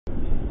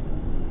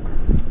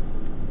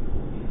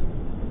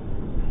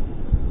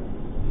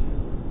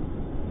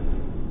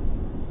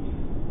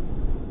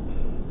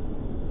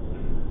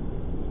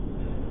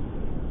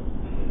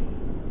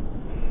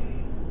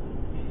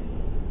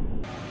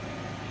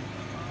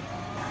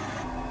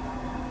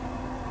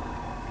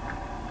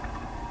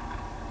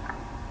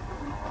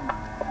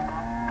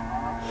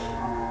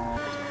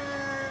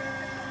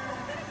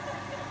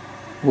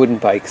Wooden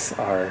bikes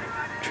are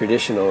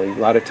traditional. A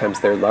lot of times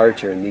they're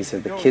larger, and these are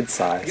the kid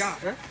size.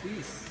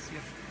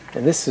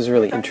 And this is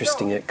really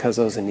interesting at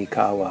Kazosa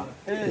Nikawa,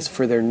 is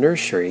for their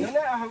nursery,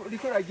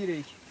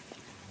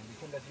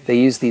 they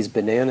use these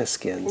banana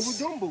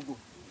skins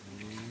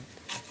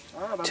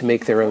to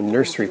make their own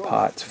nursery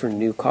pots for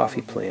new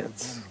coffee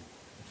plants.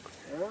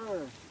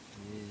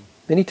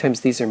 Many times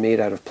these are made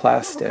out of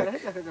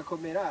plastic,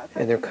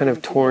 and they're kind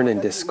of torn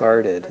and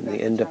discarded, and they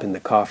end up in the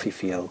coffee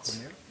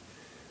fields.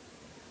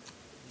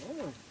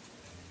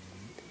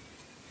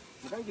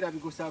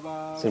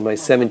 So in my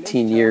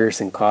 17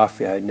 years in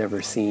coffee, I'd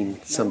never seen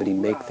somebody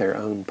make their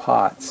own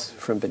pots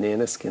from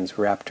banana skins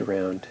wrapped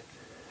around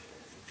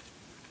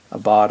a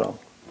bottle,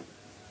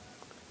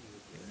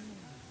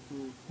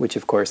 which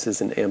of course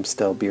is an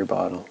Amstel beer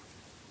bottle.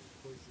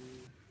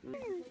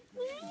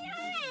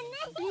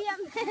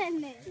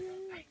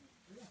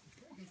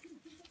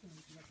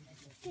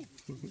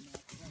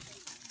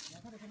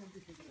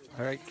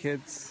 All right,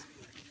 kids.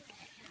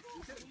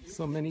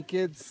 So many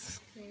kids.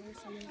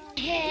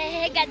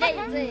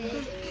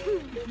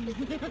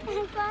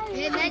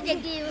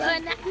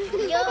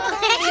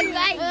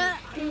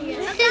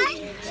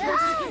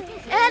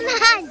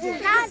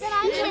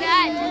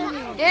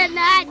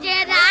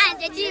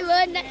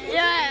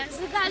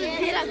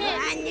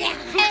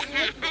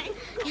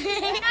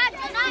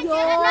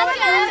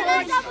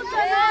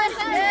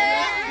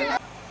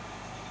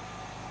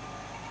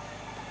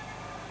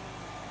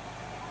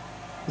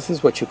 This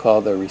is what you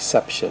call the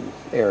reception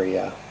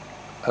area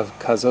of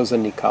Kazosa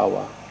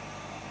Nikawa,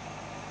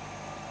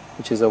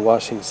 which is a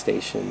washing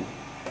station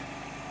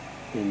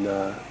in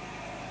the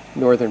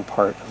northern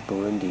part of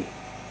Burundi.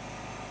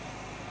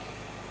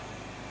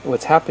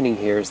 What's happening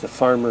here is the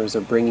farmers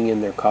are bringing in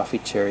their coffee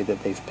cherry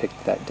that they've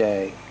picked that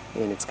day,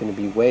 and it's going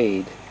to be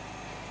weighed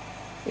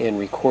and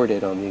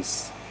recorded on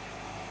these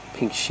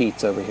pink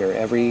sheets over here.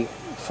 Every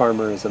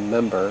farmer is a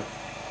member,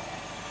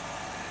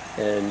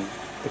 and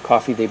the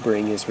coffee they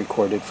bring is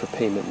recorded for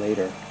payment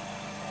later.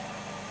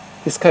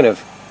 This kind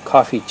of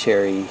coffee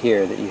cherry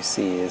here that you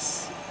see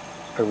is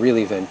a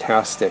really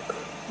fantastic,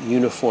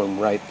 uniform,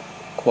 ripe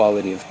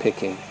quality of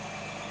picking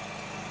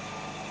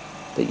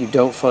that you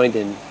don't find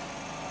in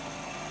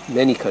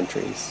many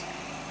countries.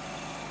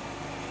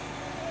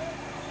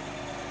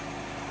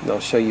 And I'll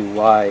show you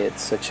why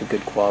it's such a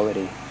good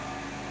quality.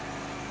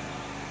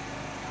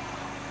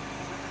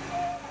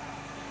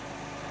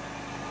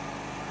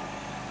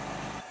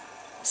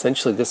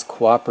 Essentially, this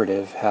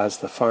cooperative has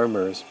the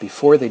farmers,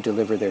 before they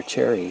deliver their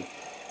cherry,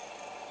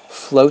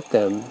 float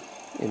them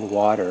in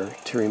water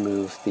to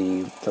remove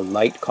the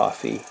light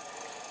coffee,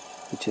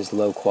 which is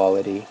low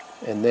quality,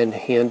 and then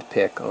hand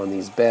pick on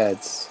these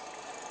beds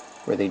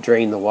where they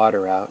drain the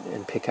water out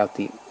and pick out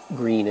the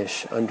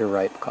greenish,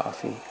 underripe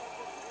coffee.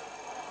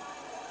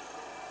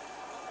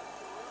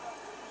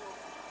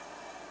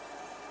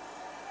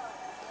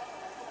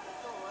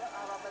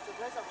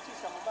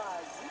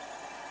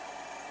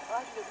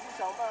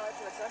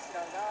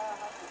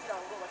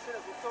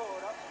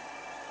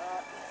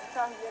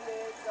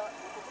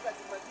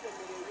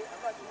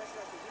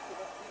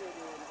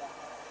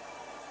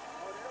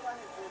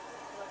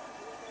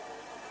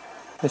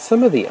 Now,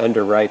 some of the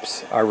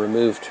underripes are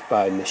removed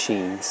by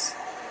machines.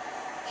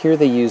 Here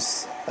they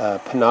use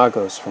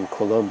panagos from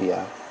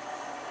Colombia,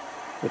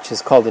 which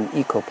is called an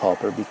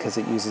eco-pulper because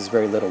it uses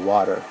very little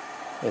water.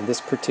 And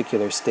this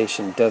particular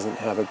station doesn't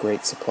have a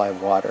great supply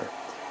of water.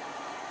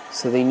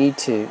 So they need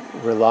to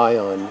rely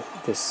on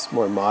this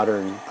more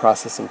modern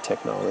processing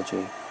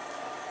technology,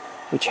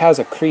 which has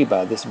a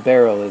kriba. This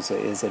barrel is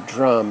a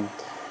drum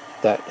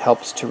that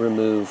helps to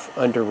remove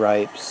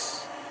underripes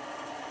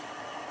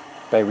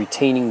by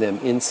retaining them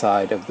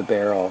inside of the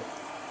barrel,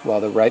 while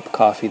the ripe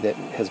coffee that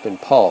has been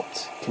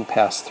pulped can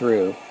pass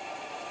through.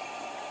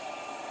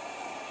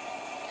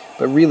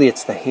 But really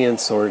it's the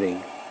hand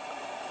sorting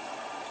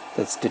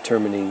that's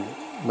determining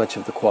much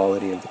of the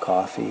quality of the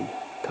coffee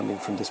coming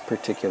from this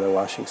particular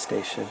washing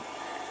station,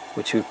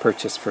 which we've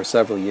purchased for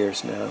several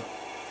years now.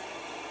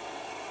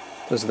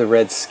 Those are the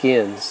red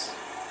skins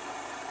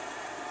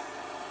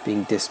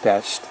being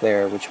dispatched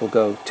there, which will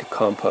go to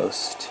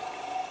compost,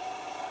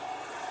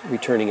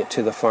 returning it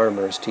to the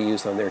farmers to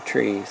use on their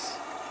trees.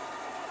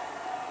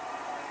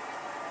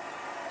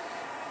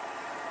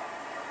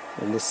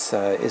 And this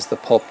is the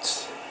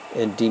pulped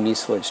and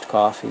demucilaged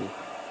coffee.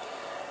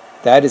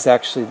 That is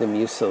actually the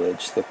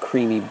mucilage. The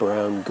creamy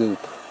brown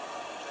goop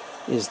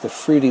is the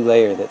fruity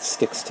layer that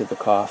sticks to the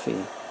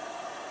coffee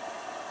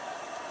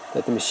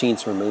that the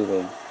machine's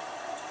removing.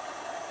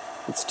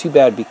 It's too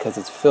bad because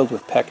it's filled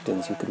with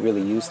pectins. You could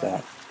really use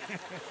that.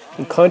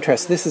 In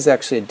contrast, this is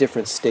actually a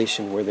different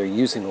station where they're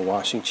using a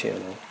washing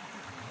channel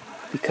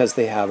because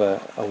they have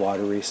a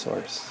water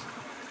resource.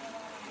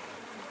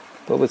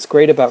 But what's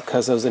great about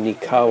Kazosa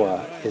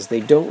Nikawa is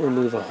they don't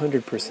remove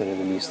 100% of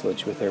the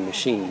mucilage with their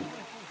machine.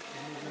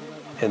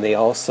 And they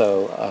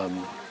also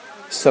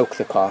soak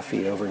the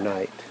coffee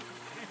overnight.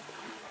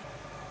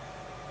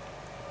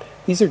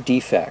 These are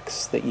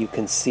defects that you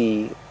can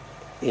see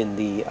in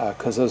the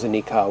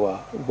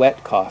Kozozanikawa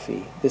wet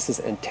coffee. This is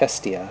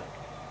Antestia.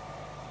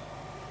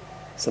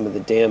 Some of the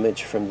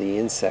damage from the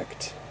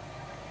insect.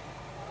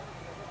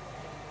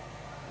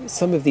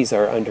 Some of these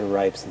are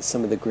underripes, and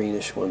some of the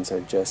greenish ones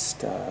are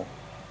just a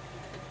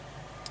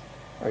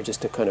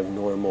kind of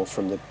normal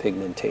from the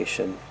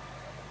pigmentation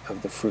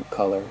of the fruit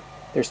color.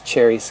 There's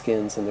cherry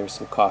skins, and there's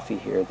some coffee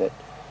here that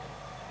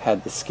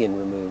had the skin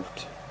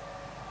removed.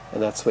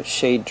 And that's what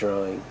shade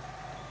drying,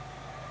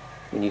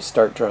 when you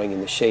start drying in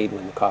the shade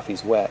when the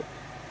coffee's wet,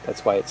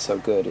 that's why it's so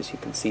good, as you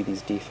can see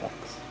these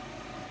defects.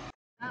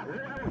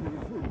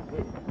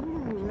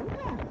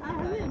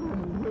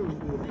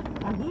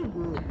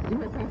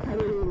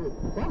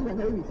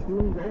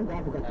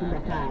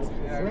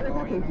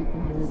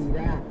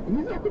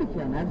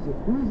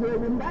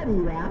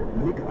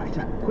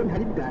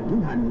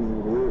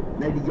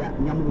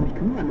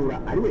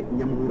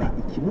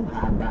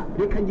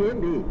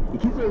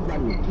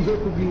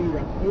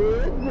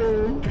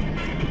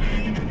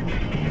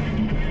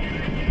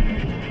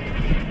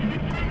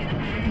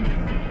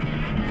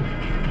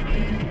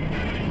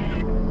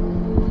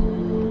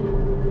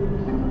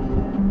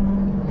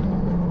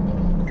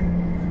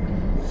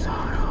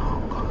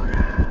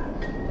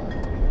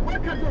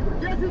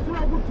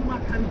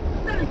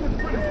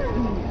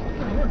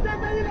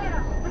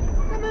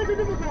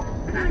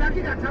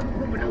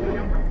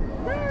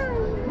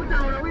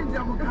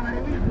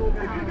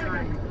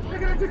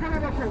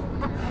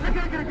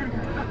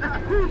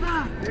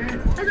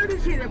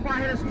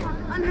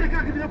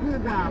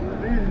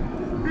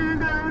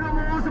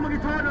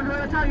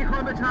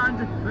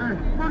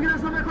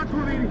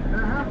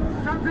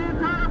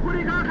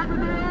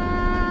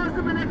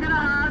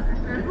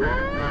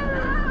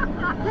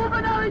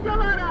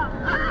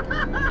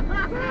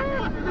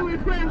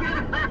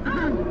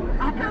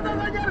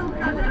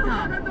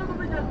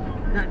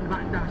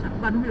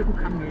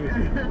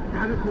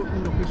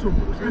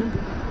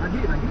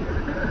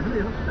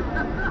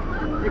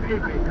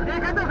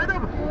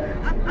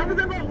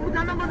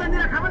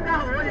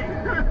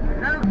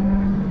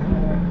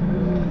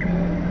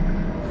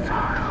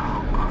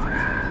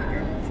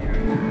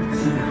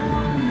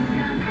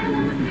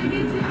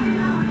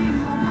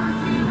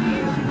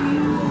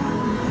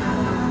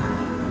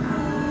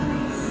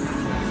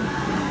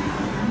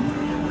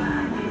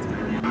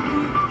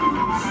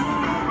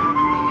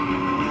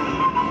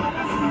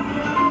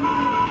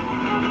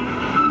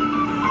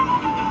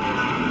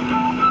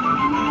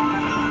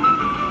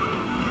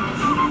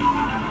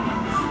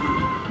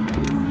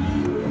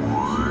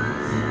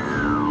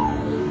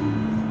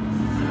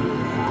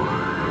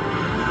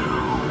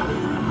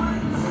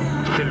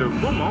 C'est le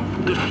moment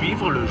de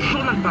suivre le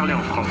journal parlé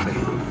en français.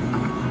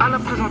 À la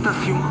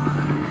présentation,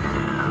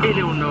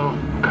 Éléonore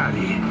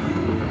Cali.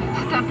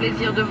 C'est un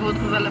plaisir de vous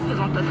retrouver à la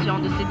présentation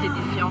de cette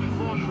édition.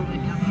 Bonjour et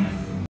bienvenue.